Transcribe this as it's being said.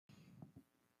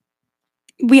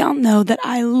we all know that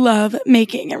I love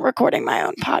making and recording my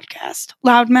own podcast.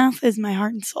 Loudmouth is my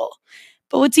heart and soul.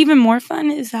 But what's even more fun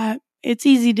is that it's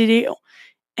easy to do.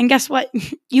 And guess what?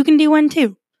 You can do one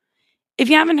too. If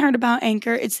you haven't heard about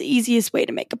Anchor, it's the easiest way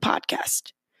to make a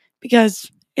podcast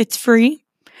because it's free.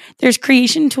 There's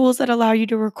creation tools that allow you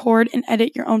to record and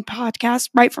edit your own podcast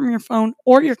right from your phone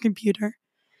or your computer.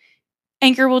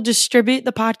 Anchor will distribute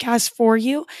the podcast for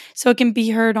you so it can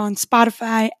be heard on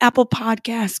Spotify, Apple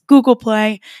Podcasts, Google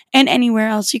Play, and anywhere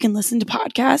else you can listen to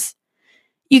podcasts.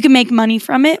 You can make money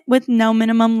from it with no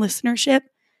minimum listenership.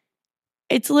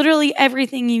 It's literally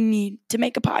everything you need to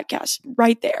make a podcast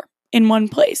right there in one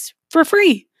place for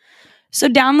free. So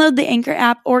download the Anchor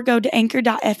app or go to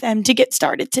anchor.fm to get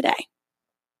started today.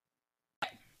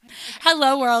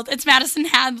 Hello world, it's Madison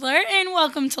Hadler and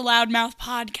welcome to Loudmouth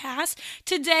Podcast.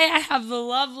 Today I have the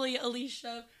lovely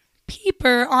Alicia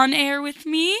Pieper on air with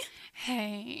me.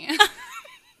 Hey.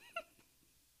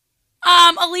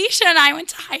 Alicia and I went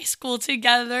to high school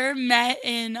together, met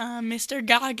in Mr.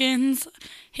 Goggins'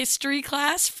 history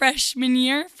class freshman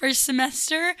year, first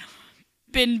semester.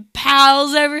 Been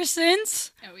pals ever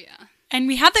since. Oh, yeah. And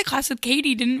we had that class with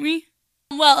Katie, didn't we?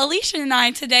 Well, Alicia and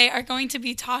I today are going to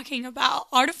be talking about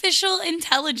artificial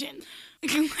intelligence,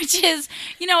 which is,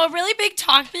 a really big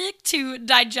topic to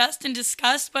digest and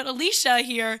discuss. But Alicia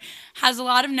here has a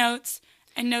lot of notes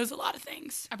and knows a lot of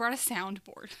things. I brought a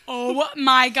soundboard. Oh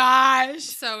my gosh.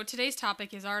 So today's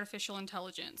topic is artificial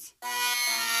intelligence.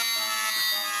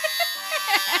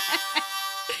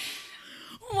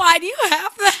 Why do you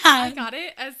have that? I got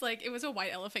it as it was a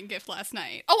white elephant gift last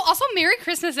night. Oh, also Merry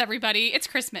Christmas, everybody. It's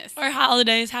Christmas. Or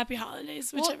holidays, happy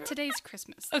holidays, whichever. Well, today's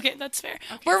Christmas. Okay, that's fair.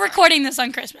 Okay, We're recording this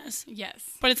on Christmas.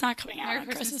 Yes. But it's not coming out Merry on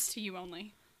Christmas Christmas. to you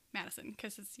only, Madison,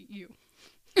 because it's you.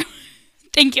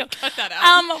 Thank you. Cut that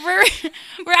out.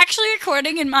 We're actually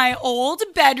recording in my old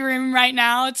bedroom right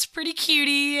now. It's pretty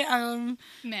cutie.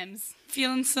 Mems.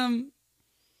 Feeling some,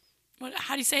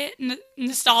 how do you say it?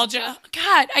 Nostalgia.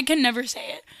 God, I can never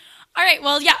say it. All right,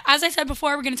 well, yeah, as I said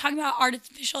before, we're going to talk about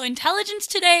artificial intelligence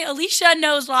today. Alicia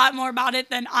knows a lot more about it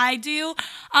than I do,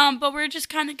 but we're just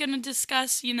kind of going to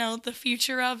discuss, the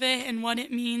future of it and what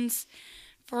it means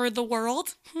for the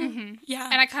world. Mm-hmm. Yeah.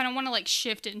 And I kind of want to,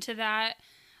 shift into that,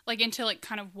 into,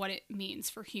 kind of what it means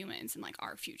for humans and,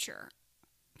 our future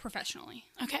professionally.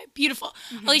 Okay, beautiful.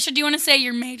 Mm-hmm. Alicia, do you want to say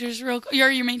your majors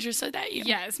your major so that you...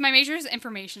 Yes, my major is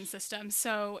information systems,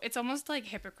 so it's almost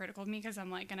hypocritical to me because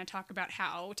I'm going to talk about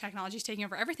how technology is taking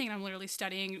over everything and I'm literally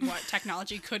studying what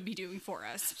technology could be doing for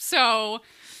us. So,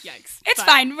 yikes. It's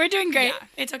fine. We're doing great. Yeah.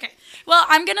 It's okay. Well,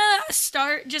 I'm going to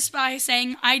start just by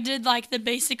saying I did the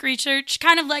basic research,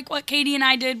 kind of like what Katie and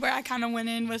I did, where I kind of went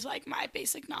in with my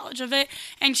basic knowledge of it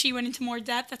and she went into more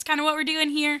depth. That's kind of what we're doing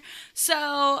here.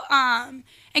 So,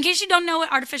 in case you don't know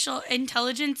what artificial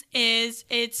intelligence is,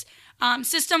 it's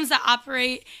systems that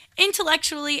operate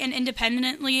intellectually and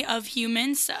independently of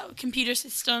humans, so computer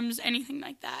systems, anything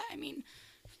like that. I mean,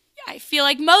 I feel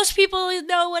like most people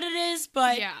know what it is,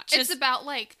 but yeah, it's about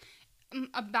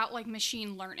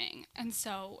machine learning, and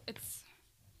so it's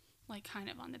kind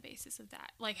of on the basis of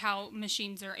that, how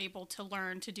machines are able to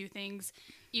learn to do things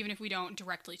even if we don't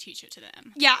directly teach it to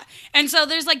them. Yeah, and so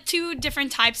there's two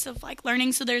different types of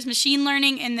learning. So there's machine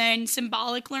learning and then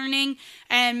symbolic learning,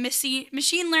 and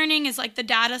machine learning is the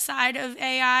data side of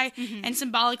AI, mm-hmm. and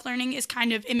symbolic learning is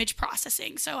kind of image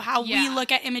processing. So how we Yeah. look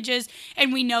at images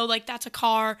and we know that's a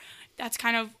car, that's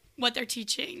kind of what they're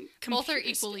teaching computers. Both are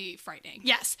equally frightening.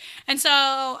 Yes, and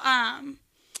so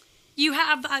you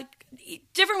have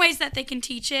different ways that they can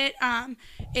teach it.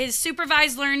 Is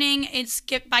supervised learning, it's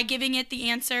by giving it the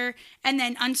answer, and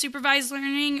then unsupervised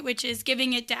learning, which is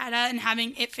giving it data and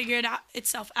having it figure it out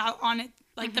itself out on it,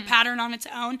 mm-hmm. the pattern on its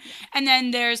own. And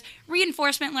then there's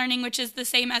reinforcement learning, which is the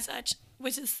same as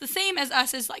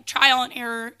us, as trial and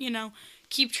error.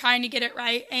 Keep trying to get it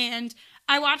right. And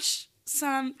I watched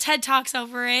some TED Talks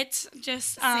over it,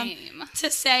 just Same.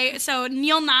 to say. So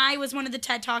Neil Nye was one of the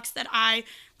TED Talks that I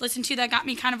listened to that got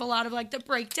me kind of a lot of the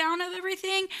breakdown of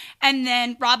everything. And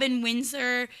then Robin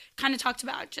Windsor kind of talked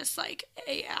about just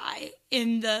AI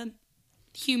in the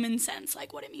human sense,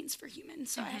 what it means for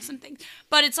humans. So mm-hmm. I have some things,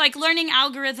 but it's learning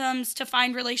algorithms to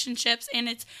find relationships, and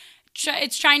it's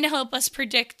trying to help us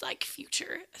predict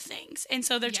future things. And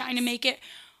so they're trying to make it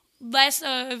less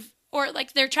of, or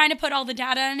they're trying to put all the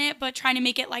data in it, but trying to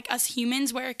make it us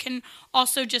humans, where it can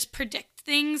also just predict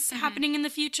things mm-hmm. happening in the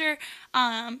future.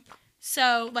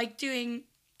 So doing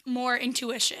more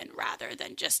intuition rather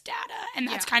than just data, and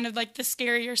that's kind of the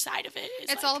scarier side of it.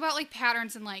 It's all about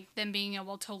patterns and them being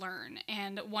able to learn.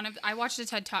 And I watched a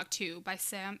TED Talk too by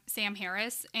Sam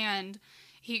Harris, and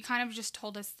he kind of just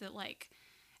told us that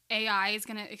AI is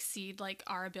going to exceed like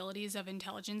our abilities of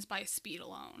intelligence by speed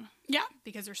alone. Yeah.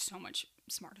 Because they're so much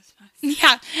smarter than us.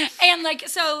 Yeah. And like,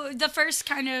 so the first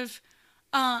kind of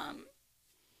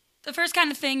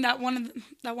thing that one of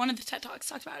the TED Talks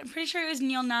talked about, I'm pretty sure it was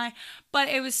Neil Nye, but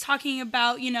it was talking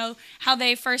about, you know, how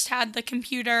they first had the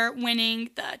computer winning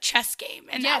the chess game.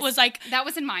 And Yes, that was like, that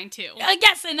was in mine too.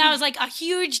 yes, and that was like a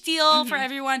huge deal for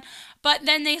everyone. But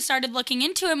then they started looking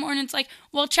into it more, and it's like,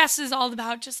 well, chess is all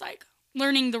about just like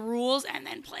learning the rules and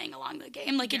then playing along the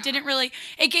game. Like, it didn't really,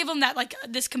 it gave them that, like,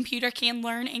 this computer can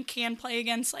learn and can play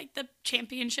against, like, the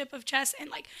championship of chess and,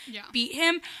 like, beat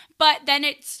him. But then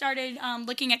it started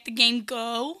looking at the game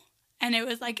Go, and it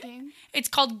was, like, it's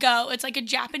called Go. It's, like, a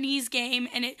Japanese game,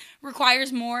 and it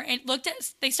requires more,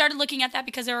 they started looking at that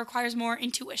because it requires more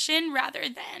intuition rather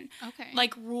than,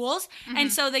 like, rules.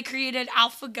 And so they created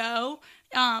AlphaGo,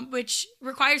 which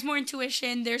requires more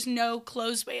intuition. There's no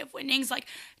closed way of winnings. Like,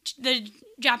 the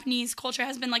Japanese culture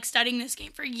has been like studying this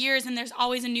game for years, and there's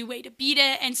always a new way to beat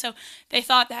it. And so they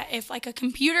thought that if like a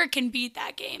computer can beat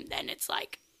that game, then it's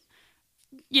like,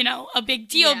 you know, a big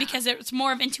deal because it's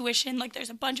more of intuition. Like,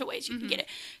 there's a bunch of ways you can get it.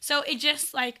 So it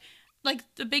just like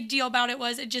the big deal about it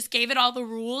was it just gave it all the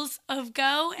rules of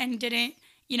Go and didn't,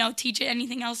 you know, teach it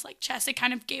anything else like chess. It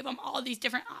kind of gave them all these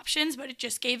different options, but it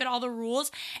just gave it all the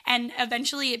rules. And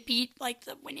eventually it beat like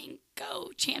the winning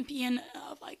Go champion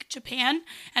of like Japan.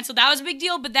 And so that was a big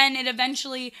deal. But then it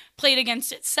eventually played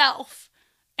against itself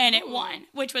and it won,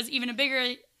 which was even a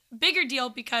bigger deal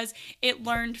because it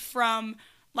learned from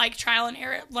like trial and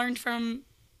error. It learned from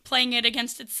playing it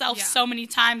against itself so many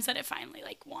times that it finally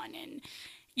like won. And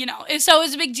you know, so it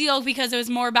was a big deal because it was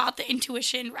more about the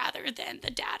intuition rather than the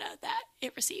data that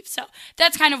it received. So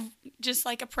that's kind of just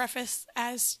like a preface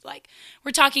as like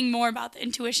we're talking more about the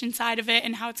intuition side of it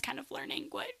and how it's kind of learning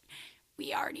what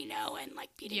we already know and like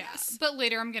beating us. But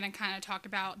later I'm going to kind of talk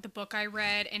about the book I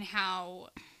read and how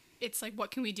it's like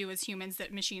what can we do as humans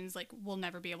that machines like will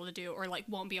never be able to do or like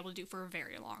won't be able to do for a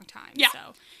very long time. Yeah.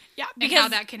 So Because, and how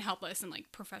that can help us in like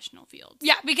professional fields.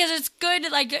 Yeah, because it's good.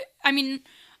 Like, I mean,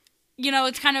 you know,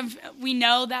 it's kind of, we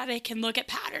know that it can look at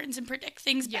patterns and predict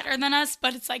things better than us,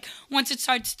 but it's like, once it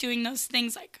starts doing those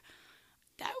things, like,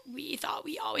 that we thought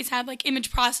we always had, like,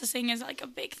 image processing is, like, a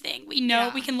big thing. We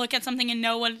know, we can look at something and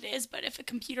know what it is, but if a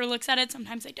computer looks at it,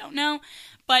 sometimes they don't know.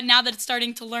 But now that it's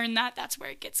starting to learn that, that's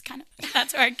where it gets kind of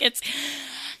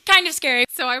scary.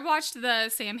 So I watched the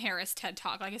Sam Harris TED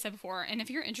Talk, like I said before, and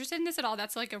if you're interested in this at all,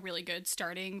 that's like a really good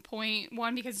starting point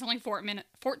one because it's only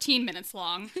 14 minutes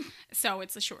long, so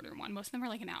it's a shorter one. Most of them are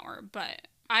like an hour, but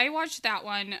I watched that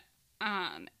one,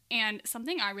 and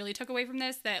something I really took away from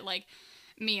this that like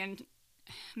me and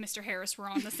Mr. Harris were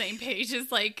on the same page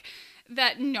is like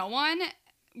that no one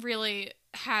really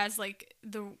has like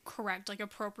the correct, like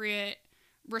appropriate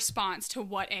response to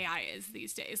what AI is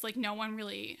these days. Like no one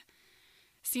really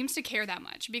seems to care that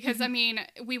much because I mean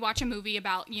we watch a movie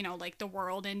about, you know, like the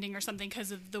world ending or something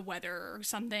because of the weather or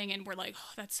something and we're like,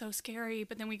 oh, that's so scary,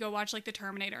 but then we go watch like the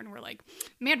Terminator and we're like,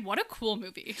 man, what a cool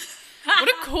movie. What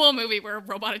a cool movie where a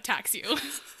robot attacks you.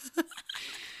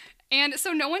 And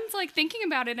so no one's like thinking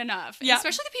about it enough,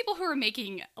 especially the people who are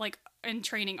making like and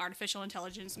training artificial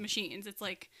intelligence machines. It's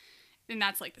like, and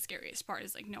that's like the scariest part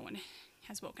is like no one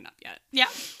has woken up yet. Yeah.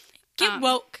 Get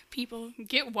woke, people.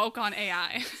 Get woke on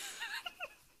AI.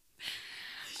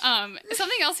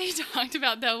 Something else he talked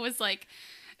about though was like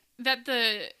that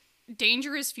the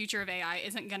dangerous future of AI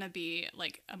isn't going to be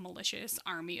like a malicious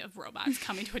army of robots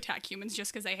coming to attack humans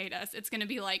just because they hate us. It's going to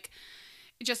be like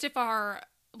just if our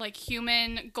like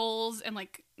human goals and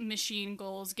like machine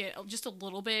goals get just a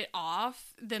little bit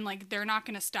off, then like they're not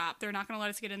going to stop. They're not going to let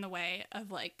us get in the way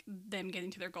of like them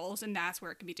getting to their goals, and that's where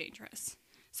it can be dangerous.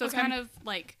 So it's kind of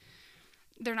like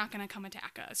they're not going to come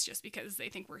attack us just because they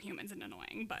think we're humans and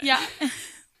annoying. But yeah.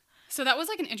 So that was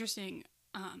like an interesting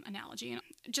analogy, and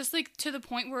just like to the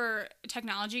point where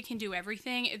technology can do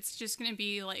everything, it's just going to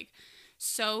be like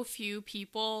so few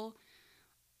people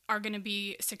are going to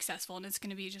be successful, and it's going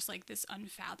to be just like this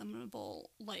unfathomable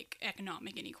like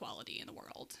economic inequality in the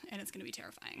world, and it's going to be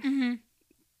terrifying. Mm-hmm.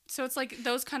 So it's like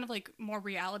those kind of like more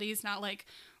realities, not like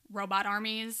robot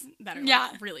armies that are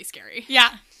like, really scary.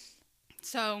 Yeah.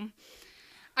 So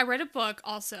I read a book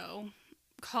also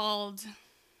called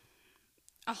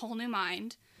A Whole New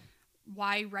Mind,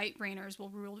 Why Right-Brainers Will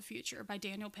Rule the Future by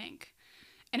Daniel Pink.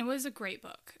 And it was a great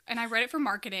book. And I read it for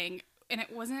marketing, and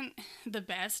it wasn't the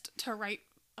best to write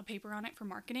a paper on it for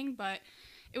marketing, but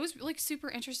it was like super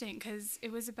interesting because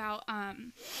it was about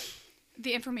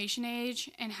the information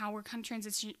age and how we're kind of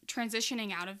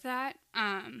transitioning out of that,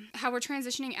 how we're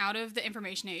transitioning out of the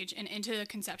information age and into the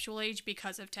conceptual age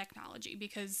because of technology,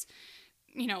 because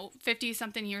 50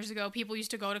 something years ago, people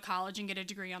used to go to college and get a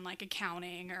degree on like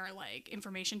accounting or like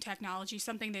information technology,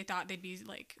 something they thought they'd be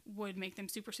like would make them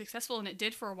super successful, and it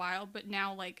did for a while. But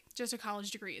now, like, just a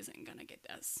college degree isn't gonna get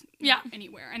us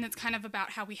anywhere. And it's kind of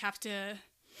about how we have to.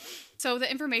 So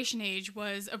the information age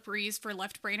was a breeze for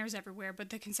left brainers everywhere, but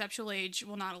the conceptual age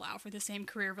will not allow for the same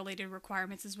career related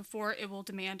requirements as before. It will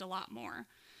demand a lot more.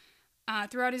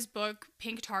 Throughout his book,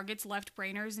 Pink targets left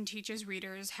brainers and teaches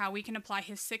readers how we can apply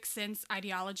his sixth sense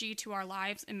ideology to our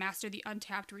lives and master the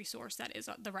untapped resource that is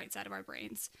the right side of our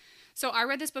brains. So I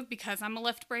read this book because I'm a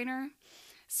left brainer.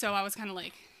 So I was kind of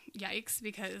like, yikes,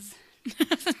 because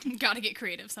gotta get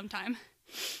creative sometime.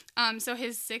 So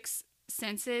his six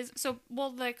senses. So,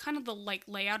 well, the kind of the like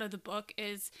layout of the book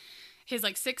is his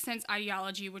like sixth sense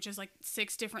ideology, which is like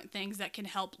 6 different things that can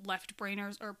help left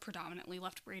brainers, or predominantly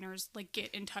left brainers, like get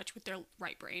in touch with their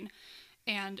right brain.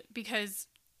 And because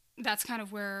that's kind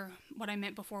of where what I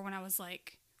meant before when I was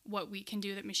like, what we can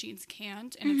do that machines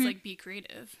can't. And it's like, be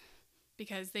creative,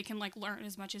 because they can like learn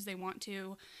as much as they want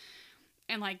to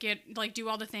and like get like do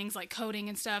all the things like coding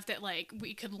and stuff that like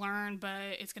we could learn,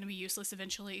 but it's going to be useless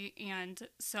eventually. And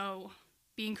so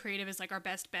being creative is like our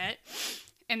best bet.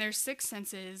 And there's 6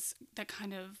 senses that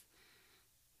kind of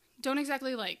don't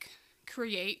exactly like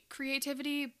create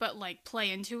creativity, but like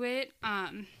play into it.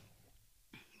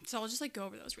 So I'll just like go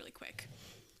over those really quick.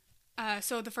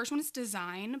 So the first one is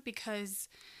design, because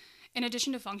in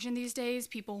addition to function these days,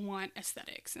 people want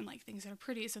aesthetics and like things that are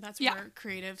pretty. So that's where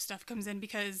creative stuff comes in,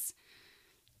 because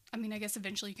I mean, I guess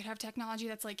eventually you could have technology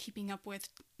that's like keeping up with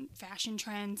fashion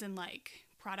trends and like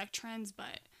product trends,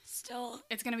 but still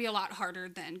it's going to be a lot harder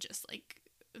than just like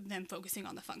them focusing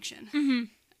on the function.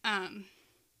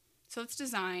 So it's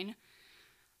design.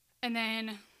 And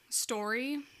then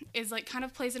story is like kind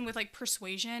of plays in with like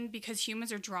persuasion, because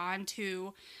humans are drawn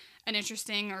to an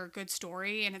interesting or good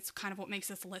story, and it's kind of what makes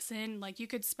us listen. Like, you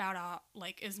could spout out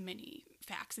like as many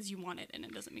facts as you wanted, and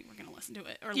it doesn't mean we're going to listen to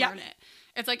it or learn it.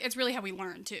 It's like, it's really how we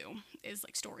learn too, is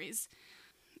like stories.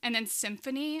 And then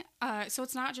symphony. So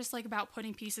it's not just like about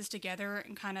putting pieces together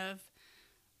and kind of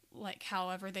like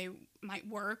however they might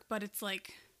work, but it's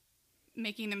like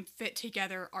making them fit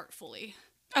together artfully.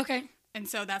 Okay. And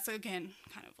so that's, again,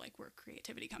 kind of like where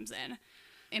creativity comes in.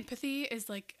 Empathy is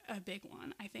like a big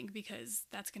one, I think, because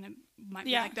that's might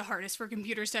be like the hardest for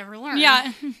computers to ever learn.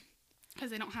 Yeah.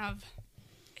 Because they don't have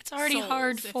It's already souls,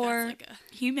 hard for like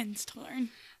humans to learn.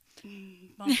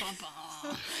 Bum, bum,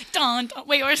 bum. Dun, dun.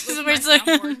 Wait, where's My the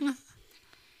soundboard.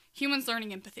 Humans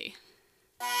learning empathy.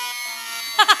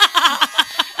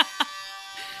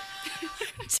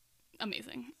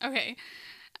 Amazing. Okay.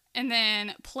 And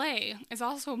then play is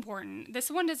also important.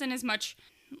 This one doesn't as much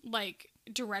like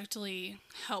directly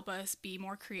help us be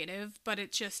more creative, but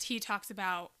it's just, he talks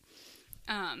about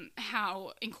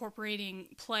how incorporating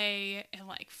play and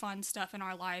like fun stuff in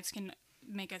our lives can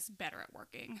make us better at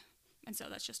working. And so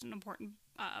that's just an important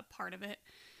part of it.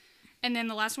 And then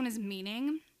the last one is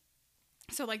meaning.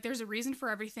 So like there's a reason for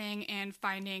everything, and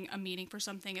finding a meaning for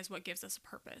something is what gives us a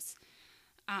purpose.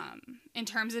 In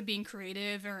terms of being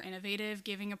creative or innovative,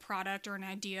 giving a product or an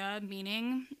idea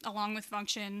meaning along with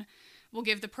function will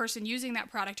give the person using that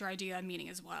product or idea a meaning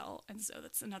as well. And so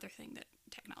that's another thing that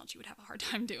technology would have a hard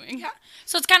time doing. Yeah.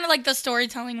 So it's kind of like the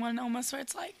storytelling one almost, where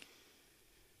it's like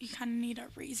you kind of need a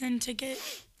reason to get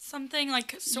something.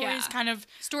 Like stories kind of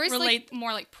stories relate. Like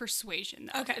more like persuasion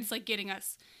though. Okay. It's like getting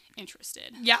us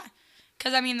interested. Yeah.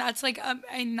 Because I mean, that's like,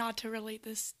 not to relate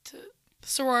this to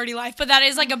sorority life, but that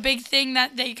is like a big thing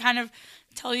that they kind of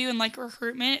tell you in like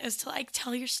recruitment, is to like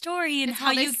tell your story and it's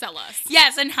how they you sell us.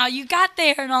 Yes, and how you got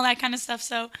there and all that kind of stuff.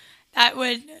 So that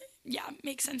would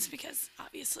make sense, because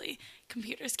obviously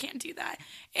computers can't do that.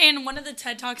 And one of the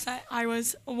TED Talks that I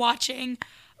was watching,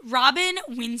 Robin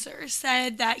Windsor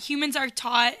said that humans are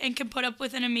taught and can put up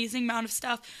with an amazing amount of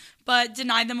stuff, but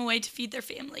deny them a way to feed their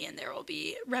family, and there will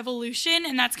be revolution.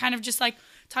 And that's kind of just like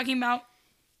talking about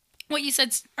what you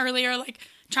said earlier, like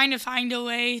trying to find a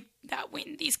way that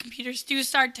when these computers do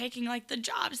start taking like the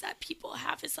jobs that people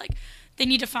have, is like they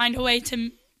need to find a way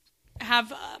to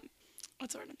have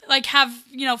have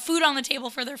food on the table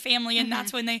for their family, and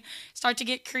that's when they start to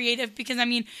get creative. Because I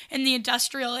mean, in the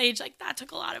industrial age, like that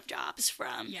took a lot of jobs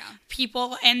from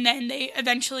people, and then they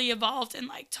eventually evolved and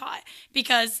like taught,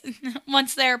 because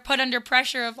once they're put under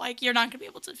pressure of like, you're not gonna be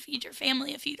able to feed your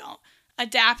family if you don't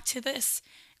adapt to this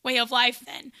way of life,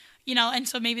 then and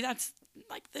so maybe that's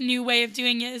like the new way of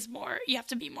doing it, is more, you have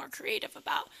to be more creative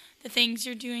about the things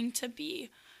you're doing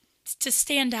to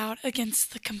stand out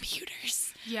against the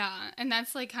computers. Yeah, and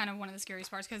that's like kind of one of the scariest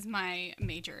parts, because my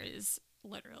major is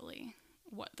literally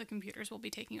what the computers will be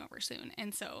taking over soon.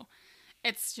 And so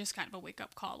it's just kind of a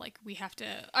wake-up call. Like, we have to,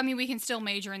 I mean, we can still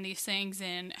major in these things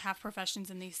and have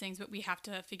professions in these things, but we have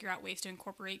to figure out ways to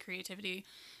incorporate creativity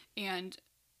and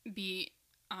be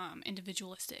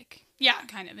individualistic. Yeah.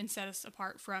 Kind of, and set us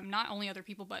apart from not only other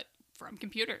people, but from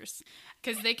computers.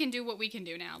 Because they can do what we can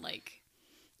do now. Like,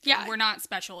 Yeah. we're not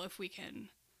special if we can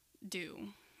do,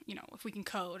 you know, if we can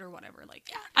code or whatever. Like,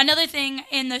 Yeah. Another thing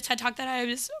in the TED Talk that I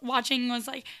was watching was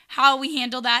like how we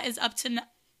handle that is up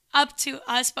to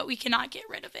us, but we cannot get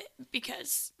rid of it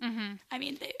because I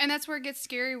mean, and that's where it gets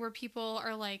scary, where people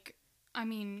are like, I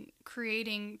mean,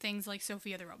 creating things like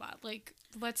Sophia the Robot. Like,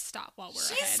 let's stop while we're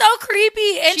she's ahead. so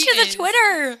creepy, and She she's a is.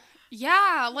 Twitter.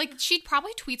 Yeah, like, she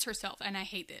probably tweets herself, and I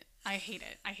hate it. I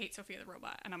hate Sophia the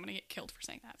Robot, and I'm gonna get killed for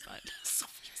saying that, but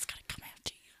Sophia's gonna come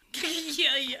after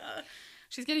you. yeah.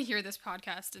 she's gonna hear this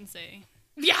podcast and say,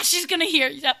 Yeah, she's gonna hear.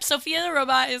 Yep, Sophia the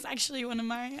Robot is actually one of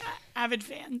my avid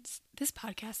fans. this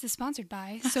podcast is sponsored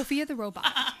by Sophia the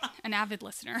Robot, an avid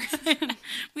listener.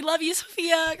 We love you,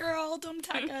 Sophia, girl. Don't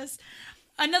attack us.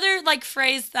 Another like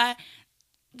phrase that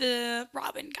the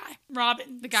Robin,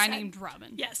 The guy said- named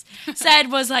Robin. yes,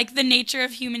 said was like the nature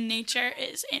of human nature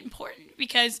is important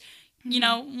because you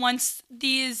know once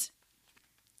these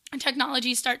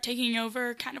technologies start taking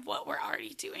over kind of what we're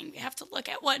already doing, we have to look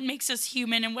at what makes us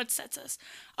human and what sets us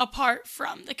apart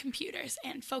from the computers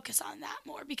and focus on that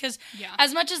more because Yeah.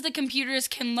 as much as the computers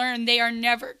can learn, they are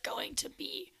never going to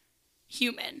be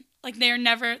human. Like they're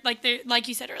never like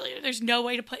you said earlier, there's no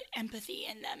way to put empathy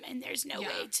in them and there's no Yeah.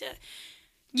 way to,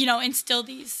 you know, instill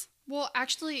these. Well,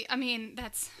 actually, I mean,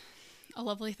 that's a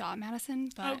lovely thought, Madison,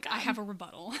 but Oh, God. I have a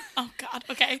rebuttal. Oh God,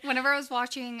 okay. Whenever I was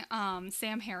watching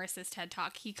Sam Harris's TED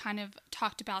Talk, he kind of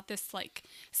talked about this like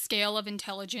scale of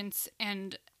intelligence,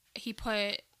 and he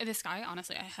put this guy,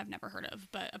 honestly, I have never heard of,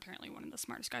 but apparently one of the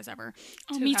smartest guys ever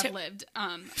to me have too. lived,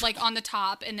 like on the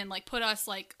top, and then like put us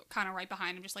like kind of right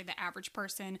behind him, just like the average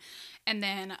person, and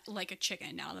then like a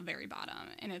chicken down at the very bottom,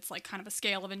 and it's like kind of a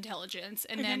scale of intelligence,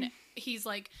 and then he's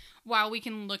like, while we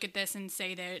can look at this and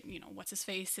say that, you know, what's his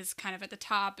face is kind of at the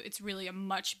top, it's really a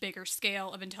much bigger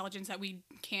scale of intelligence that we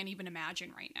can't even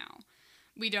imagine right now.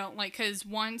 We don't, like, because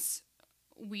once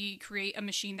we create a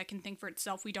machine that can think for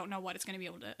itself, we don't know what it's going to be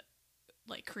able to,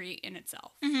 like, create in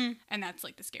itself. Mm-hmm. And that's,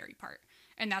 like, the scary part.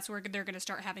 And that's where they're going to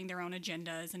start having their own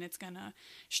agendas, and it's going to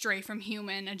stray from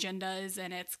human agendas,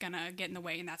 and it's going to get in the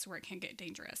way, and that's where it can get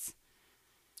dangerous.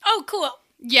 Oh, cool.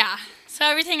 Yeah. So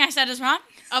everything I said is wrong?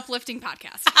 Uplifting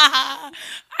podcast. I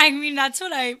mean, that's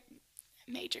what I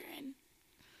major in.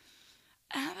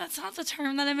 That's not the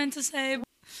term that I meant to say.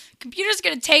 Computers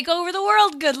gonna take over the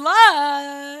world. Good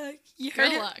luck. You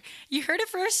heard Good it. luck. You heard it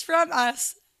first from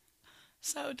us.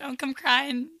 So don't come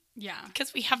crying Yeah.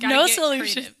 because we have Gotta no get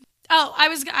solution. creative. Oh,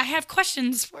 I have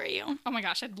questions for you. Oh my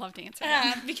gosh, I'd love to answer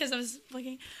that. Because I was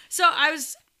looking. So I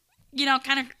was, you know,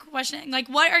 kind of questioning, like,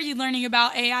 what are you learning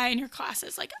about AI in your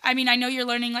classes? Like, I mean, I know you're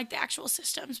learning, like, the actual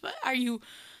systems, but are you,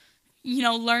 you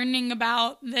know, learning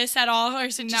about this at all? Or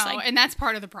is it just, No, like, and that's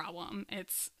part of the problem.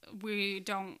 We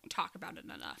don't talk about it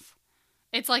enough.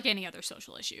 It's like any other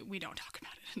social issue. We don't talk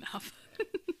about it enough.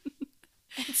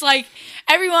 it's like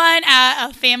everyone at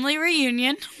a family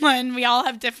reunion when we all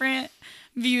have different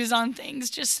views on things.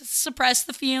 Just suppress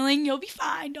the feeling. You'll be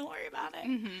fine. Don't worry about it.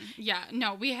 Mm-hmm. Yeah,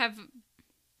 no, we have...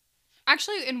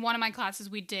 Actually, in one of my classes,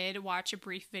 we did watch a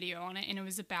brief video on it, and it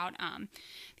was about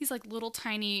these, like, little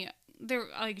tiny... They're,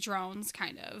 like, drones,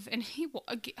 kind of. And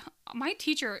my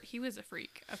teacher, he was a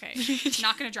freak. Okay,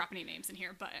 not going to drop any names in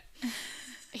here, but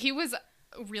he was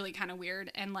really kind of weird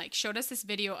and, like, showed us this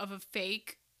video of a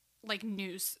fake, like,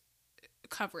 news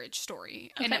coverage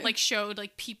story. And it, Okay. like, showed,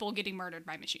 like, people getting murdered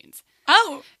by machines.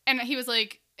 Oh, And he was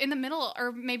like, in the middle,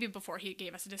 or maybe before he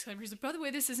gave us a disclaimer, he's like, by the way,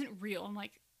 this isn't real. I'm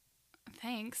like,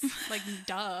 thanks. Like,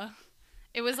 duh.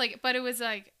 It was like, but it was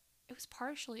like, it was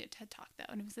partially a TED Talk though.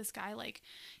 And it was this guy, like,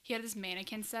 he had this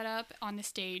mannequin set up on the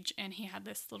stage, and he had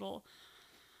this little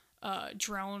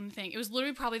drone thing. It was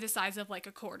literally probably the size of like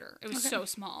a quarter. It was Okay. so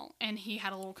small. And he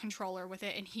had a little controller with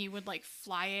it, and he would like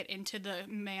fly it into the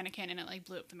mannequin, and it like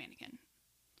blew up the mannequin.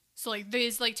 So, like,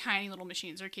 these, like, tiny little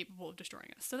machines are capable of destroying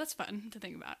us. So that's fun to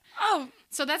think about. oh.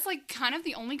 So that's, like, kind of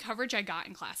the only coverage I got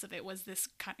in class of it was this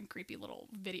kind of creepy little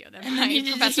video that And my then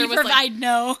professor you was, like... provide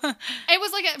no. It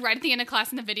was, like, right at the end of class,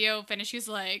 and the video finished. He was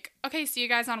like, okay, see you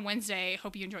guys on Wednesday.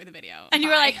 Hope you enjoy the video. And you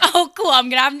were Bye." like, oh, cool, I'm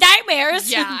going to have nightmares.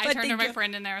 Yeah, I But turned to thank my you.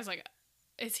 friend in there. I was like,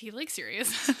 is he, like, serious?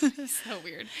 So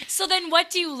weird. So then what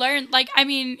do you learn? Like, I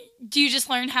mean, do you just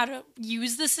learn how to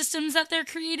use the systems that they're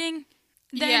creating?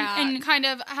 Then? Yeah, And kind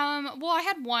of. Well, I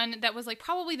had one that was, like,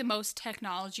 probably the most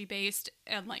technology-based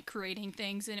and, like, creating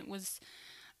things, and it was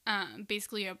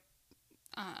basically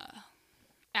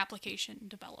application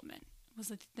development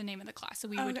was the name of the class. So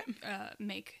we would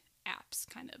make apps,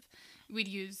 kind of. We'd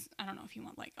use, I don't know if you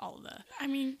want like all of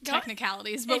the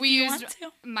technicalities, but we used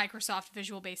Microsoft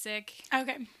Visual Basic.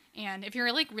 Okay. And if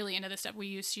you're like really into this stuff, we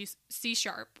use C#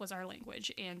 was our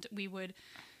language, and we would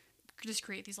just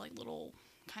create these like little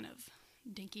kind of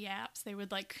dinky apps.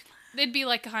 They'd be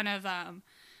like kind of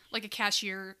like a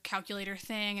cashier calculator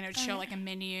thing, and it would show like a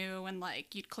menu, and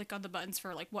like you'd click on the buttons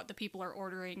for like what the people are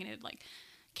ordering, and it'd like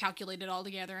calculate it all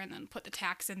together and then put the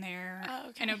tax in there. Oh,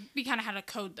 okay. And we kind of had to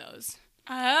code those.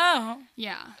 Oh.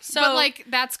 Yeah. But like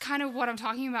that's kind of what I'm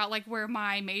talking about, like where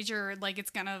my major, like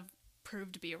it's gonna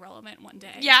prove to be irrelevant one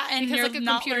day. Yeah, and because you're like a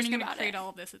not computer's learning gonna about create it. all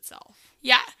of this itself.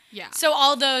 Yeah. Yeah. So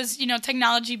all those,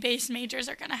 technology-based majors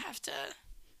are gonna have to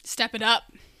step it up.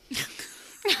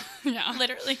 Yeah.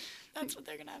 Literally. That's what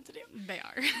they're gonna have to do. They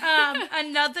are.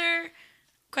 Another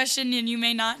question, and you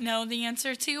may not know the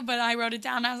answer to, but I wrote it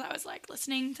down as I was like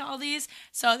listening to all these.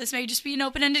 So this may just be an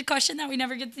open-ended question that we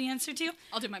never get the answer to.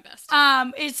 I'll do my best.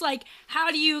 It's like, how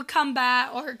do you combat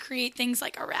or create things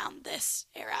like around this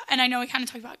era? And I know we kind of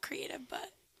talked about creative,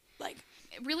 but like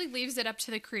it really leaves it up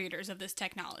to the creators of this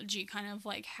technology, kind of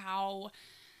like how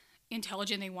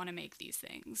intelligent they want to make these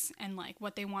things and like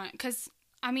what they want. Because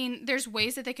I mean, there's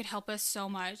ways that they could help us so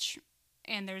much,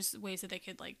 and there's ways that they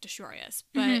could like destroy us,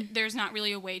 but there's not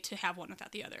really a way to have one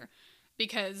without the other,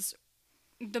 because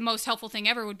the most helpful thing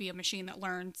ever would be a machine that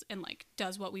learns and like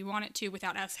does what we want it to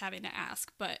without us having to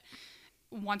ask. But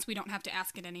once we don't have to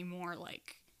ask it anymore,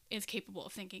 like is capable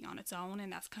of thinking on its own,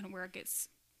 and that's kind of where it gets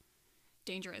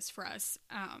dangerous for us.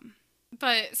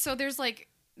 But so there's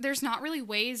not really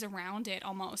ways around it.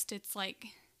 Almost,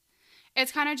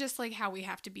 it's kind of just like how we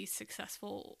have to be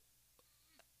successful,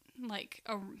 like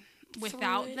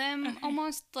without them. Okay.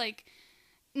 Almost like,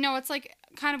 no, it's like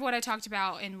kind of what I talked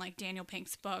about in like Daniel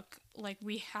Pink's book. Like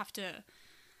we have to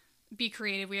be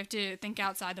creative. We have to think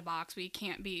outside the box. We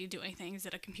can't be doing things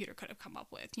that a computer could have come up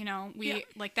with.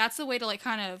 Like that's the way to like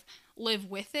kind of live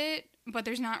with it. But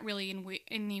there's not really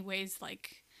any ways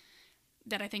like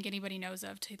that I think anybody knows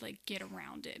of to like get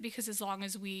around it, because as long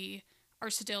as we are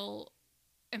still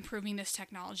improving this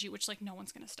technology, which like no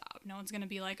one's gonna stop. No one's gonna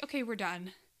be like, okay, we're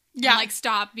done. Yeah. And, like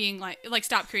stop being like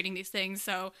stop creating these things.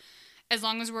 So as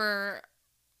long as we're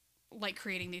like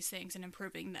creating these things and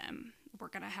improving them, we're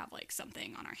gonna have like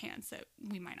something on our hands that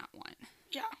we might not want.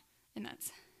 Yeah. And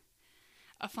that's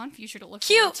a fun future to look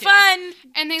forward to. Cute, fun,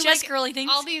 and they just like girly things.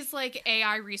 All these like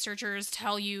AI researchers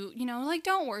tell you, like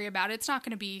don't worry about it. It's not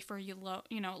gonna be for you,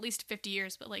 at least 50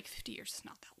 years. But like 50 years is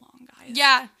not that long, guys.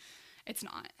 Yeah, it's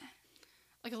not.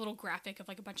 Like a little graphic of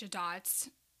like a bunch of dots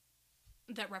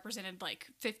that represented like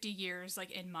 50 years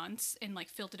like in months, and like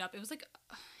filled it up. It was like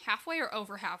halfway or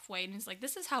over halfway, and it's like,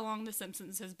 this is how long The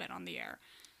Simpsons has been on the air.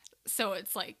 So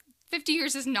it's like 50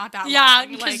 years is not that long. Yeah,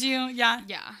 because yeah.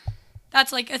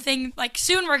 That's like a thing. Like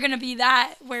soon we're gonna be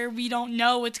that where we don't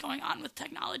know what's going on with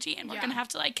technology, and we're gonna have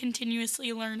to like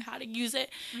continuously learn how to use it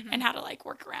and how to like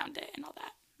work around it and all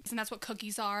that. And that's what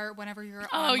cookies are. Whenever you're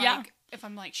on, like, if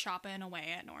I'm like shopping away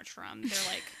at Nordstrom,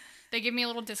 they're like, they give me a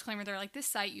little disclaimer. They're like, this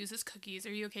site uses cookies.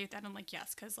 Are you okay with that? I'm like,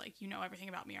 yes, because like you know everything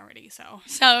about me already. So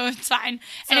it's fine.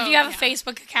 And if you have a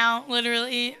Facebook account,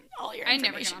 literally all your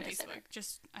information. I never get on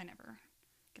Facebook. I never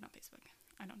get on Facebook.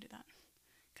 I don't do that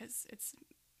because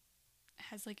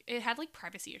it had like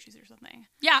privacy issues or something.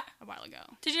 Yeah, a while ago.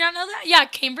 Did you not know that? Yeah,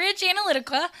 Cambridge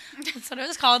Analytica. That's what it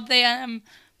was called. They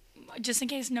just in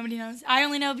case nobody knows, I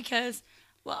only know because,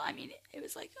 well, I mean, it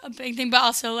was like a big thing, but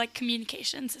also like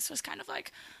communications. This was kind of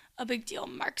like a big deal.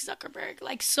 Mark Zuckerberg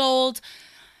like sold,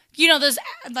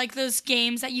 those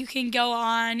games that you can go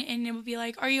on and it would be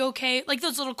like, are you okay? Like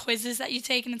those little quizzes that you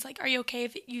take and it's like, are you okay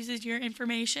if it uses your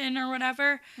information or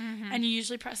whatever? Mm-hmm. And you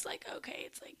usually press like, okay.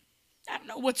 It's like, I don't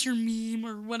know, what's your meme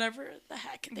or whatever the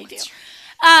heck they do.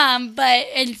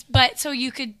 But so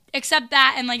you could accept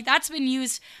that, and like that's been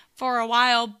used for a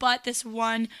while, but this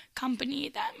one company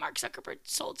that Mark Zuckerberg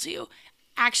sold to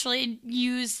actually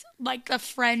used like the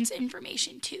friend's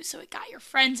information too. So it got your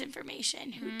friend's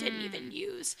information who didn't even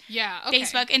use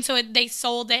Facebook. And so they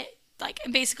sold it, like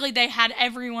basically they had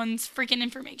everyone's freaking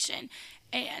information.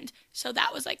 And so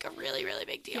that was like a really, really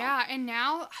big deal. Yeah, and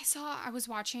now I was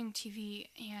watching TV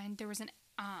and there was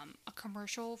a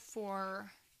commercial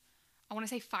for, I want to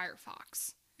say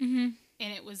Firefox. Mm-hmm.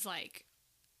 And it was like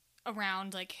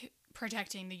around like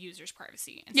protecting the user's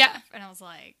privacy and stuff. And I was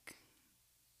like,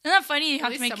 isn't that funny? You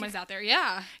have to make someone's out there,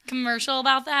 commercial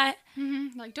about that.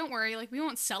 Mm-hmm. Like, don't worry, like we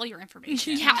won't sell your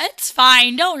information. Yeah, it's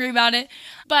fine. Don't worry about it.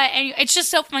 But anyway, it's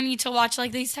just so funny to watch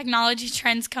like these technology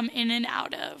trends come in and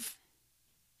out of,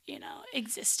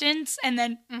 existence, and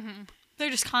then They're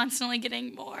just constantly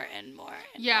getting more and more.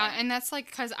 And Yeah, more. and that's like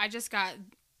because I just got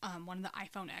one of the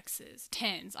iPhone X's,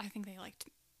 10s. I think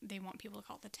they want people to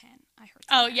call it the 10. I heard.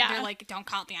 Oh, that. yeah. They're like, don't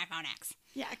call it the iPhone X.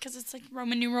 Yeah, because it's like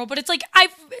Roman numeral, but it's like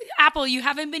Apple. You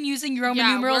haven't been using Roman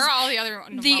numerals where are all the other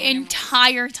the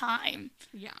entire time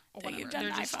Yeah, or that whatever. you've done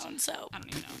They're an just, iPhone. So I don't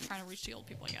even know. I'm trying to reach the old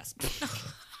people, I guess.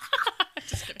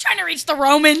 Just kidding. trying to reach the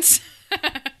Romans.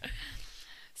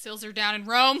 Sales are down in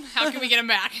Rome. How can we get them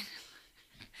back?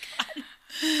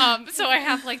 So I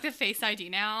have like the Face ID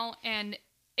now, and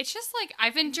it's just like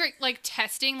I've been like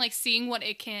testing, like seeing what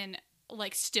it can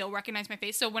like still recognize my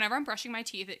face. So whenever I'm brushing my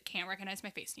teeth, it can't recognize my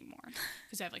face anymore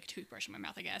because I have like a toothbrush in my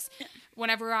mouth, I guess. Yeah.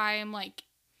 Whenever I am like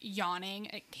yawning,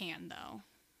 it can though.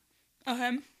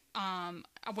 Okay.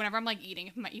 Whenever I'm like eating,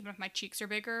 even if my cheeks are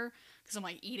bigger because I'm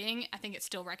like eating, I think it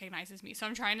still recognizes me. So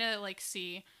I'm trying to like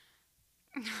see.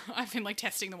 I've been like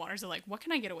testing the waters of like what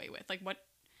can I get away with, like what.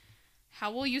 How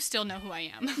will you still know who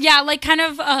I am? Yeah, like kind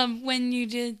of when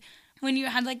you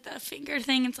had like the finger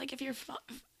thing, it's like if your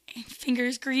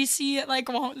finger's greasy, it like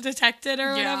won't detect it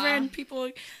or whatever, and people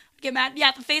get mad.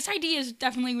 Yeah, the Face ID is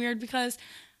definitely weird because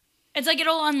it's like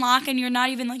it'll unlock and you're not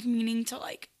even like meaning to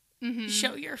like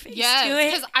show your face to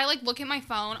it. Because I like look at my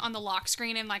phone on the lock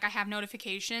screen and like I have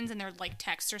notifications and they're like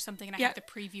text or something and I have the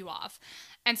preview off.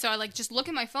 And so I like just look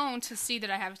at my phone to see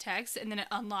that I have text and then it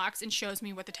unlocks and shows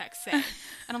me what the text said.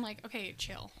 And I'm like, okay,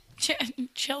 chill.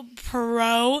 Chill,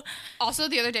 bro. Also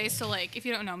the other day, so like if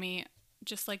you don't know me,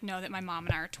 just like know that my mom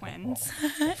and I are twins.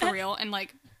 For real. And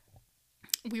like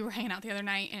we were hanging out the other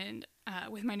night and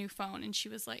with my new phone and she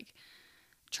was like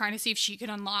trying to see if she could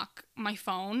unlock my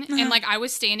phone. And like I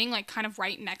was standing like kind of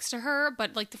right next to her,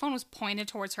 but like the phone was pointed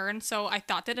towards her, and so I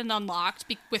thought that it unlocked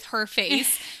with her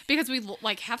face because we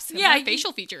like have similar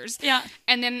facial features. Yeah.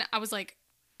 And then I was like,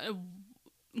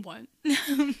 what?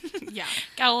 Yeah.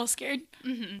 Got a little scared.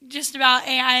 Just about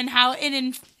AI and how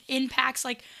it impacts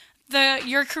like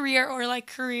your career or like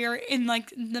career in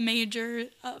like the major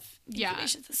of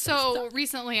information systems. So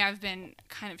recently I've been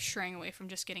kind of straying away from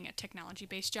just getting a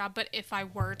technology-based job, but if I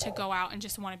were to go out and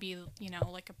just want to be, you know,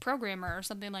 like a programmer or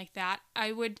something like that,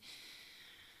 I would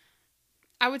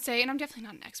say, and I'm definitely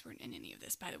not an expert in any of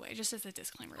this, by the way, just as a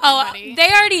disclaimer. Everybody. They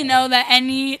already know that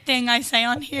anything I say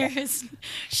on here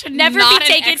should never not be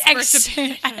taken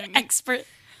expert.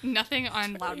 Nothing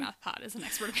on Loudmouth Pod is an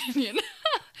expert opinion.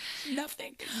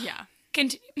 Nothing. Yeah.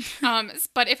 Continue.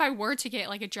 But if I were to get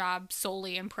like a job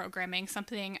solely in programming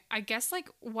something, I guess like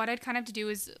what I'd kind of have to do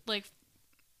is like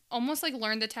almost like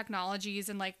learn the technologies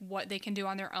and like what they can do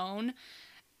on their own,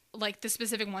 like the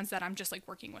specific ones that I'm just like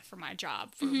working with for my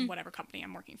job for whatever company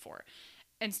I'm working for,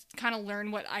 and kind of learn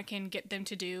what I can get them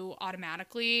to do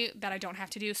automatically that I don't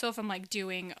have to do. So if I'm like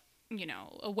doing, you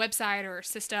know, a website or a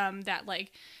system that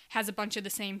like has a bunch of the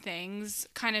same things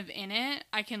kind of in it,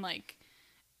 I can like,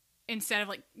 instead of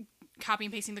like copy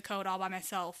and pasting the code all by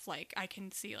myself, like I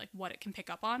can see like what it can pick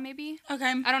up on maybe.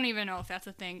 Okay. I don't even know if that's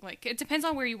a thing. Like it depends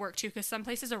on where you work too, because some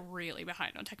places are really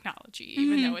behind on technology,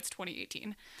 even though it's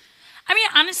 2018. I mean,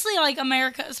 honestly, like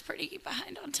America is pretty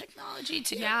behind on technology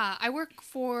too. Yeah, I work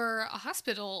for a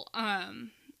hospital.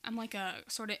 I'm like a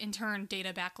sort of intern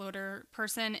data backloader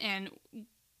person, and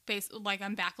like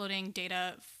I'm backloading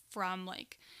data from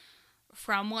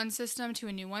one system to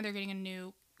a new one. They're getting a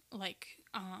new like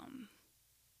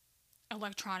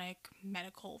electronic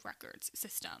medical records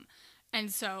system.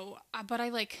 And so, but I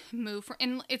like move for,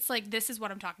 and it's like, this is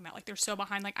what I'm talking about. Like they're so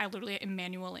behind, like I literally am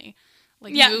manually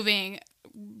like moving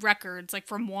records like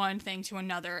from one thing to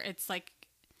another. It's like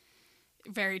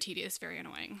very tedious, very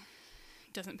annoying.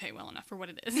 Doesn't pay well enough for what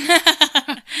it is.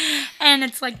 And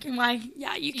it's like, why?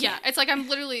 Yeah, you can't. Yeah, it's like I'm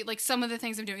literally, like some of the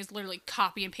things I'm doing is literally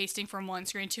copy and pasting from one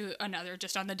screen to another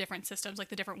just on the different systems, like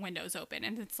the different windows open.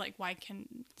 And it's like, why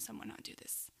can someone not do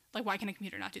this? Like, why can a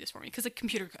computer not do this for me? Because a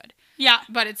computer could. Yeah.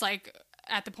 But it's like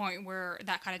at the point where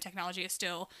that kind of technology is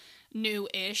still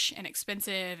new-ish and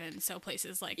expensive. And so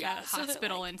places like a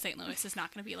hospital in St. Louis is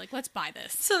not going to be like, let's buy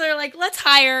this. So they're like, let's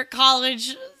hire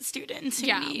college students.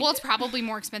 Well, it's probably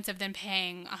more expensive than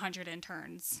paying 100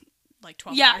 interns like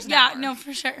 $12 an hour. Yeah, no,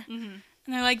 for sure. Mm-hmm. And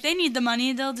they're like, they need the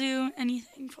money. They'll do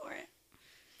anything for it.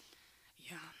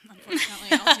 Yeah, unfortunately,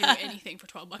 I'll do anything for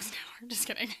 $12 an hour. Just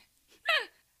kidding.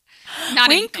 Not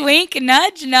wink, anything. wink,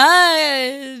 nudge,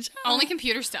 nudge. Only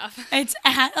computer stuff. It's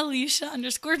at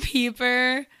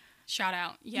Alicia_Pieper. Shout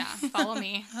out. Yeah, follow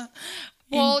me.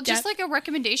 Well, just like a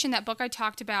recommendation, that book I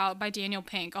talked about by Daniel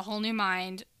Pink, A Whole New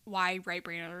Mind, Why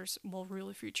Right-Brainers Will Rule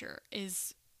the Future,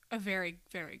 is a very,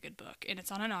 very good book. And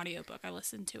it's on an audiobook. I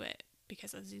listened to it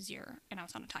because it was easier and I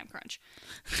was on a time crunch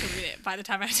to read it by the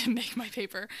time I had to make my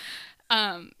paper.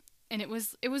 and it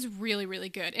was really, really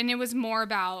good. And it was more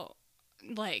about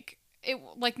like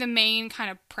the main kind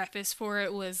of preface for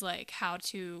it was like how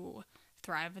to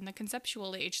thrive in the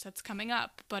conceptual age that's coming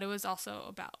up, but it was also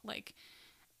about like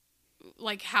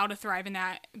how to thrive in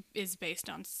that is based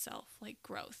on self like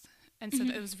growth. And so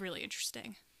it was really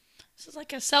interesting. So it's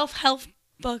like a self-help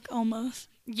book almost.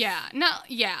 Yeah.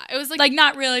 It was like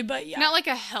not really, but yeah. Not like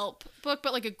a help book,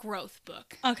 but like a growth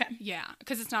book. Okay. Yeah,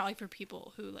 because it's not like for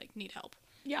people who like need help.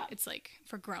 Yeah. It's like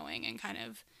for growing and kind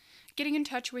of getting in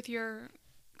touch with your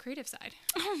creative side.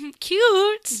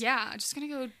 Cute. Yeah, just gonna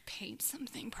go paint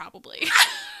something probably.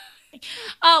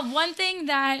 One thing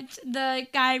that the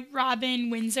guy Robin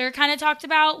Windsor kind of talked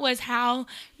about was how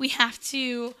we have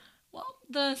to, well,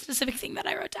 the specific thing that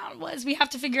I wrote down was we have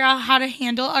to figure out how to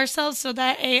handle ourselves so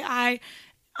that AI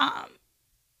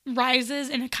rises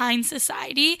in a kind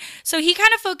society. So he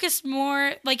kind of focused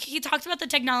more, like he talked about the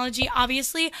technology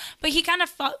obviously, but he kind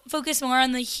of focused more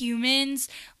on the humans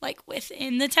like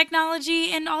within the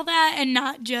technology and all that, and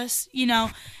not just, you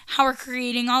know, how we're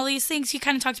creating all these things. He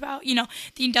kind of talked about, you know,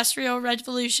 the Industrial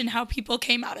Revolution, how people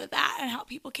came out of that, and how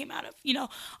people came out of, you know,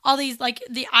 all these like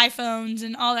the iPhones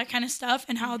and all that kind of stuff,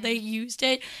 and how they used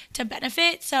it to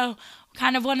benefit. So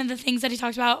kind of one of the things that he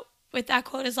talked about with that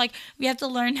quote is like we have to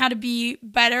learn how to be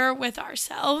better with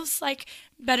ourselves, like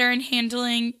better in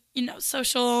handling, you know,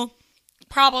 social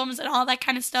problems and all that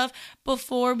kind of stuff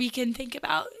before we can think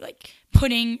about like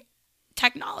putting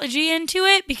technology into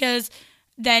it, because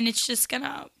then it's just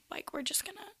gonna like we're just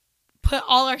gonna put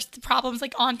all our problems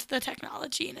like onto the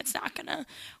technology, and it's not gonna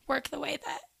work the way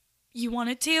that you want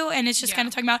it to. And it's just kind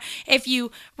of talking about if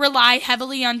you rely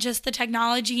heavily on just the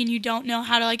technology and you don't know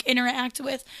how to like interact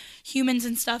with humans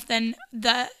and stuff, then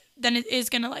it is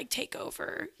gonna like take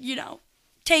over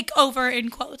in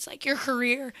quotes like your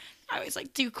career. I always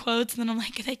like do quotes and then I'm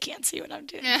like, they can't see what I'm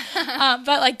doing.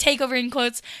 But like take over in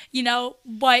quotes, you know,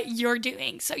 what you're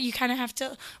doing. So you kind of have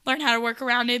to learn how to work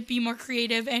around it, be more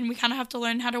creative, and we kind of have to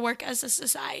learn how to work as a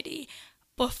society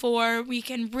before we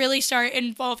can really start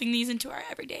involving these into our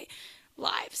everyday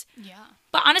lives. Yeah.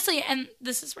 But honestly, and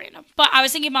this is random, but I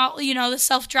was thinking about, you know, the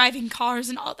self-driving cars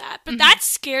and all that, but that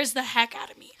scares the heck out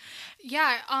of me.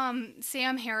 Yeah,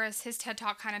 Sam Harris, his TED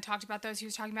Talk kind of talked about those. He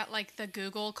was talking about, like, the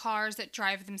Google cars that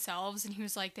drive themselves, and he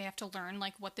was like, they have to learn,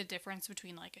 like, what the difference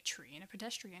between, like, a tree and a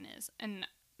pedestrian is. And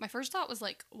my first thought was,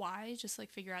 like, why? Just,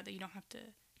 like, figure out that you don't have to,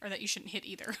 or that you shouldn't hit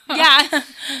either. Yeah.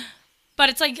 But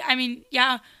it's like, I mean,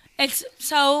 yeah, it's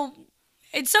so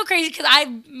crazy because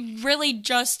I really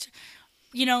just,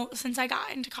 you know, since I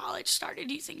got into college,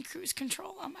 started using cruise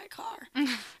control on my car.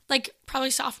 Like, probably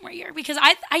sophomore year, because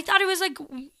I thought it was, like...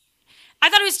 I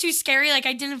thought it was too scary. Like,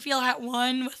 I didn't feel at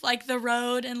one with, like, the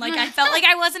road. And, like, I felt like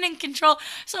I wasn't in control.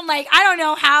 So I'm like, I don't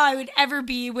know how I would ever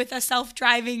be with a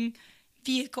self-driving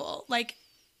vehicle. Like,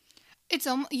 it's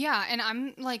yeah, and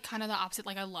I'm, like, kind of the opposite.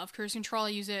 Like, I love cruise control. I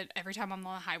use it every time I'm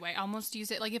on the highway. I almost use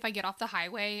it, like, if I get off the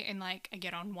highway and, like, I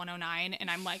get on 109 and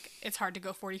I'm, like, it's hard to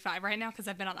go 45 right now because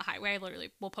I've been on the highway. I literally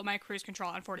will put my cruise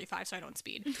control on 45 so I don't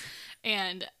speed.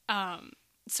 And,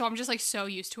 so I'm just, like, so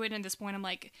used to it. And at this point, I'm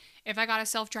like, if I got a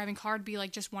self-driving car, it'd be,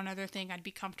 like, just one other thing I'd be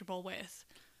comfortable with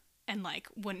and, like,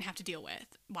 wouldn't have to deal with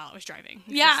while I was driving.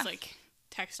 Yeah. Just, like,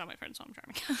 text all my friends while I'm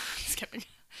driving. Just kidding.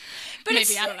 But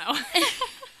maybe, I don't know.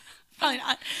 Probably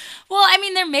not. Well, I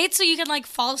mean, they're made so you can, like,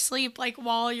 fall asleep, like,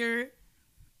 while you're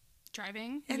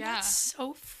driving. And yeah. that's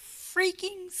so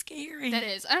freaking scary. That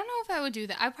is. I don't know if I would do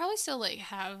that. I'd probably still, like,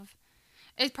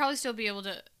 it'd probably still be able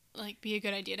to, like, be a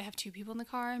good idea to have two people in the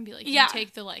car and be like, you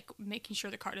take the, like, making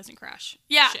sure the car doesn't crash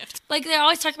shift. Like, they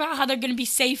always talk about how they're going to be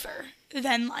safer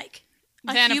than, like,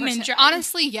 a human driver.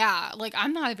 Honestly, yeah. Like,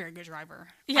 I'm not a very good driver.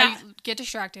 Yeah. I get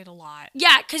distracted a lot.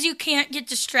 Yeah, because you can't get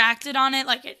distracted on it.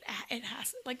 Like, it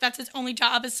has, like, that's its only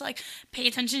job is to, like, pay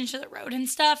attention to the road and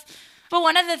stuff. But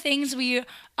one of the things we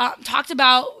talked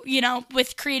about, you know,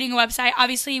 with creating a website,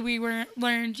 obviously we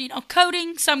learned, you know,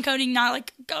 coding, some coding, not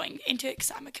like going into it because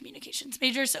I'm a communications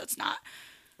major, so it's not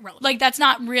relevant. Like, that's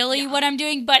not really what I'm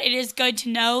doing, but it is good to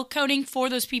know coding for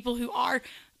those people who are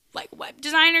like web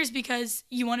designers, because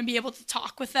you want to be able to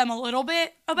talk with them a little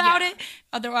bit about it.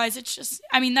 Otherwise, it's just,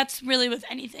 I mean, that's really with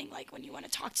anything. Like, when you want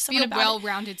to talk to someone about it. Be a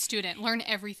well-rounded student. Learn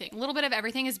everything. A little bit of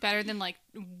everything is better than, like,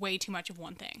 way too much of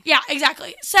one thing. Yeah,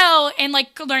 exactly. So, and,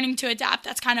 like, learning to adapt,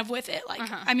 that's kind of with it. Like,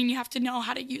 I mean, you have to know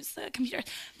how to use the computer.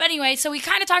 But anyway, so we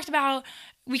kind of talked about,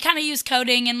 we kind of use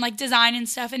coding and, like, design and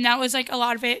stuff. And that was, like, a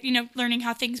lot of it, you know, learning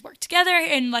how things work together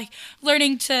and, like,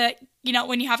 learning to, you know,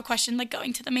 when you have a question, like,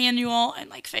 going to the manual and,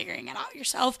 like, figuring it out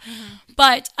yourself.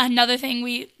 But another thing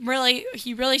he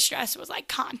really stressed was, like,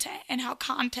 content, and how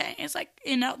content is, like,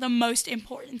 you know, the most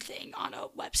important thing on a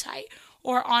website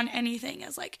or on anything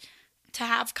is like to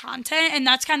have content, and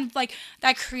that's kind of like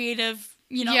that creative,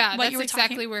 Yeah, what that's you were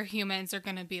exactly talking. where humans are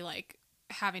going to be like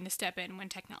having to step in when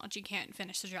technology can't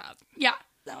finish the job. Yeah.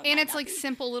 And it's like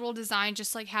simple little design,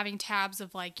 just like having tabs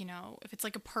of like, if it's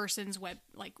like a person's web,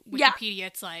 like Wikipedia,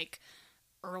 it's like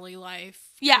early life,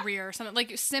 career, or something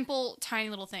like simple, tiny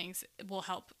little things will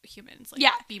help humans like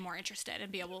be more interested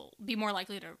and be more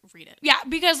likely to read it. Yeah,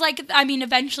 because like, I mean,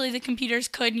 eventually the computers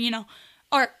could,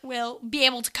 or will be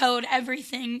able to code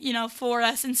everything, for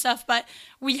us and stuff, but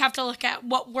we have to look at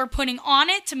what we're putting on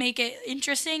it to make it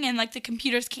interesting, and like the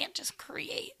computers can't just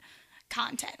create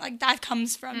content. Like that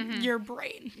comes from your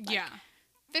brain. Like,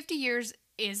 50 years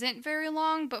isn't very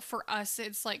long, but for us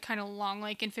it's like kind of long.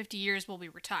 Like in 50 years we'll be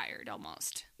retired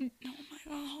almost. Oh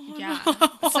my god.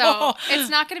 Yeah. So it's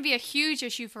not going to be a huge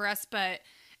issue for us, but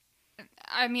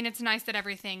I mean, it's nice that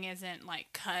everything isn't like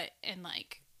cut and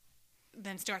like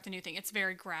then start the new thing. It's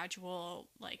very gradual.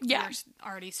 Like we're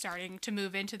already starting to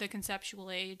move into the conceptual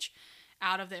age,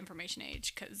 out of the information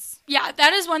age.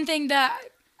 That is one thing that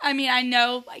I mean, I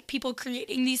know like people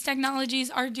creating these technologies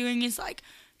are doing is like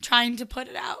trying to put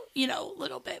it out,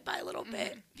 little bit by little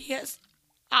bit, because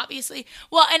obviously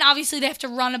they have to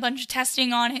run a bunch of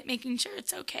testing on it, making sure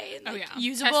it's okay and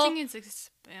usable. Testing is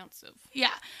expensive.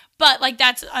 Yeah, but like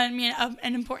that's, I mean,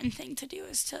 an important thing to do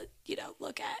is to,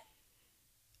 look at,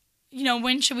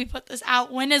 when should we put this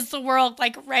out? When is the world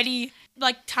like ready?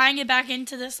 Like tying it back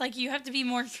into this, like you have to be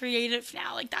more creative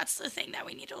now. Like that's the thing that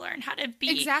we need to learn how to be.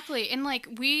 Exactly. And like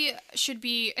we should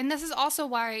be, and this is also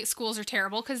why schools are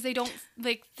terrible, because they don't,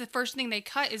 like the first thing they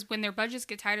cut is when their budgets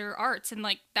get tighter, arts. And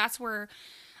like that's where,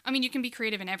 I mean, you can be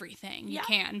creative in everything. You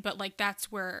can, but like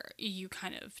that's where you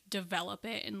kind of develop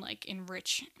it and like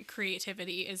enrich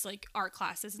creativity is like art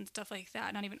classes and stuff like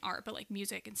that. Not even art, but like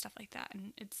music and stuff like that.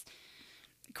 And it's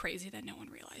crazy that no one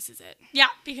realizes it. Yeah,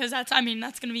 because that's going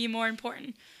to be more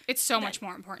important. It's so much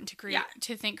more important to create,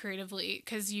 to think creatively,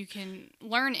 because you can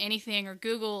learn anything or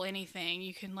Google anything.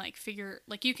 You can like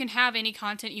you can have any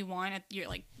content you want at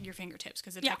your fingertips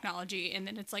because of technology, and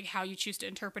then it's like how you choose to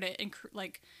interpret it and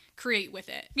create with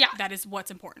it. Yeah, that is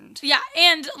what's important. Yeah,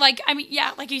 and like I mean,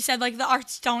 like you said, like the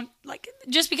arts don't like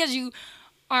just because you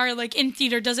are like in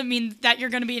theater doesn't mean that you're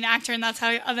going to be an actor and that's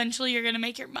how eventually you're going to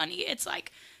make your money. It's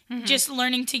like just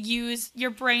learning to use your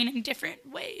brain in different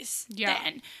ways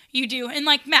than you do in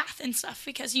like math and stuff,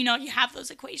 because you have those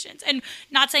equations. And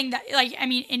not saying that like, I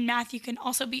mean, in math you can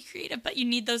also be creative, but you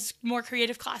need those more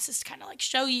creative classes to kind of like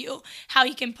show you how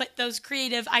you can put those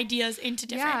creative ideas into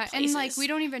different places. And like we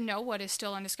don't even know what is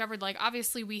still undiscovered. Like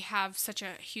obviously we have such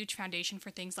a huge foundation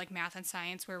for things like math and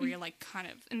science where we're like kind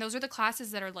of, and those are the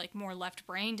classes that are like more left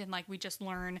brained and like we just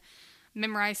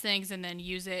memorize things and then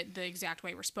use it the exact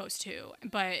way we're supposed to.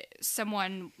 But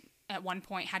someone at one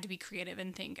point had to be creative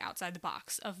and think outside the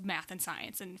box of math and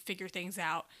science and figure things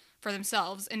out for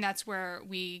themselves. And that's where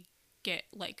we get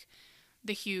like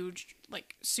the huge,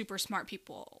 like super smart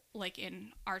people like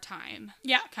in our time.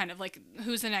 Yeah. Kind of like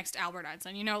who's the next Albert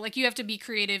Einstein, like you have to be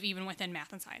creative even within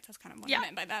math and science. That's kind of what I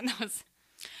meant by that. And that was...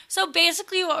 So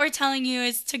basically what we're telling you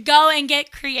is to go and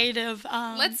get creative.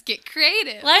 Let's get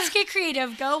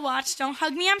creative. Go watch Don't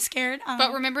Hug Me, I'm Scared.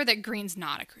 But remember that green's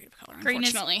not a creative color,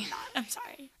 unfortunately. I'm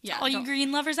sorry. Yeah, all you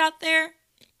green lovers out there.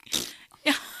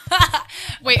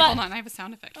 Wait, hold on. I have a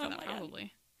sound effect for that,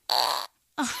 probably.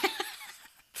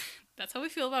 That's how we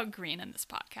feel about green in this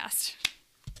podcast.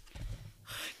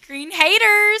 Green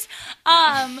haters.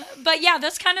 But yeah,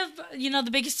 that's kind of,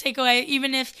 the biggest takeaway,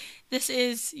 even if this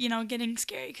is, getting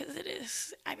scary, because it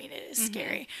is. I mean, it is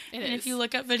scary. If you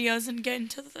look up videos and get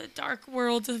into the dark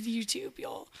worlds of YouTube,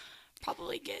 you'll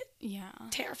probably get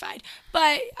terrified.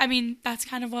 But, I mean, that's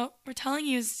kind of what we're telling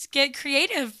you is get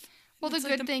creative. Well, the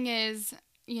good thing is,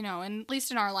 and at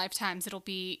least in our lifetimes, it'll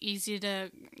be easy to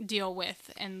deal with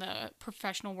in the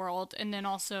professional world. And then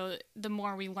also, the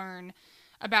more we learn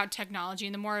about technology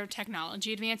and the more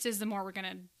technology advances, the more we're going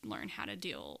to learn how to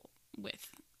deal with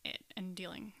it and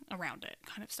dealing around it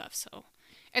kind of stuff. So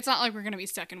it's not like we're going to be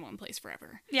stuck in one place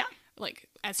forever. Yeah. Like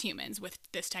as humans with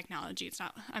this technology, it's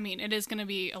not, I mean, it is going to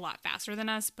be a lot faster than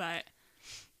us, but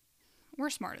we're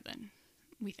smarter than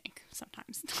we think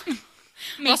sometimes.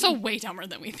 Also way dumber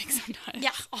than we think sometimes.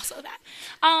 Yeah, also that.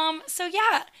 So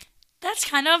yeah, that's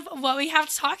kind of what we have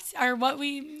to talk, or what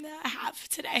we have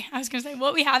today. I was going to say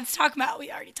what we have to talk about.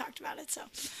 We already talked about it. So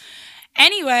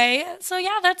anyway, so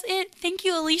yeah, that's it. Thank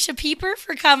you, Alicia Pieper,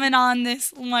 for coming on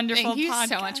this wonderful podcast. Thank you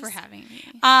so much for having me.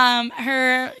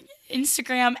 Her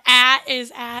Instagram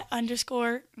is at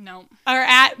Alicia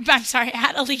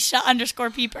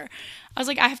 _Pieper. I was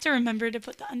like, I have to remember to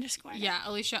put the underscore. Yeah,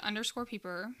 Alicia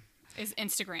 _Pieper. is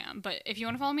Instagram. But if you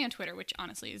want to follow me on Twitter, which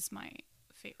honestly is my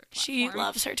favorite platform. She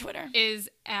loves her Twitter. Is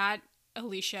at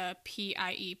Alicia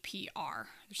Piepr.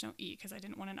 There's no E because I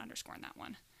didn't want an underscore in that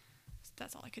one. So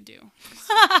that's all I could do.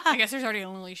 I guess there's already an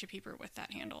Alicia Pieper with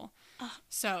that handle.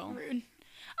 So Rude.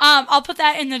 I'll put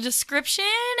that in the description,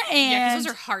 and yeah, because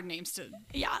those are hard names to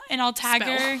and I'll tag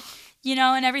spell. her,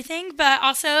 and everything. But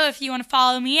also, if you want to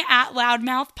follow me at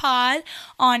LoudmouthPod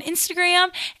on Instagram,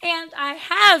 and I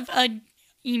have a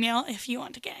email if you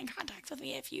want to get in contact with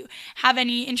me. If you have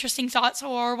any interesting thoughts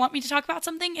or want me to talk about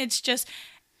something, it's just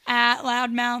at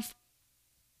loudmouth.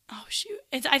 Oh shoot!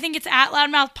 I think it's at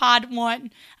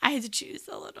loudmouthpod1. I had to choose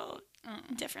a little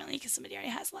differently because somebody already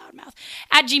has loudmouth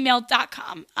at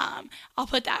gmail.com. I'll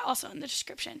put that also in the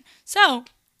description. So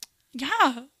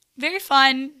yeah, very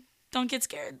fun. Don't get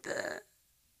scared. The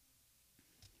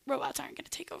robots aren't going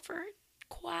to take over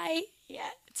quite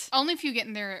yet. Only if you get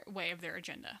in their way of their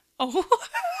agenda. Oh,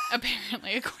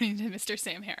 Apparently, according to Mr.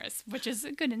 Sam Harris, which is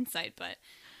a good insight, but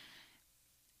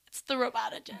it's the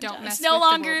robot agenda. Don't mess it's no with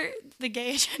longer the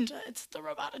gay agenda. It's the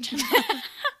robot agenda.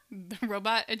 the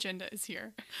robot agenda is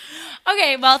here.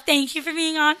 Okay, well, thank you for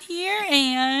being on here,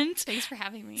 and Thanks for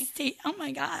having me. oh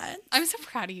my God. I'm so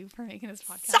proud of you for making this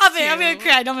podcast. Stop it. too. I'm going to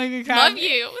cry. Don't make me cry. Love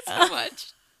you so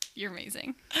much. You're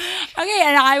amazing. Okay,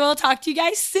 and I will talk to you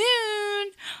guys soon.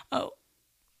 Oh,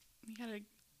 You gotta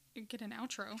get an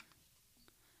outro.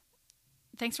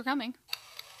 Thanks for coming.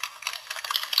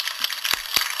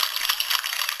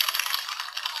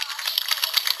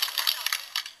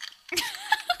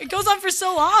 it goes on for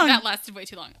so long. That lasted way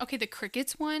too long. Okay, the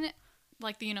crickets one,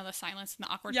 like the silence and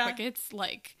the awkward Yeah. crickets,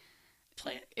 like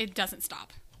Play it. it doesn't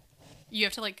stop. You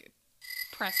have to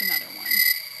press another one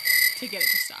to get it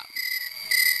to stop.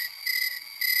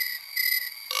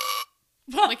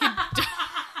 Like it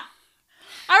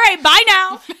All right, bye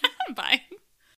now. Bye.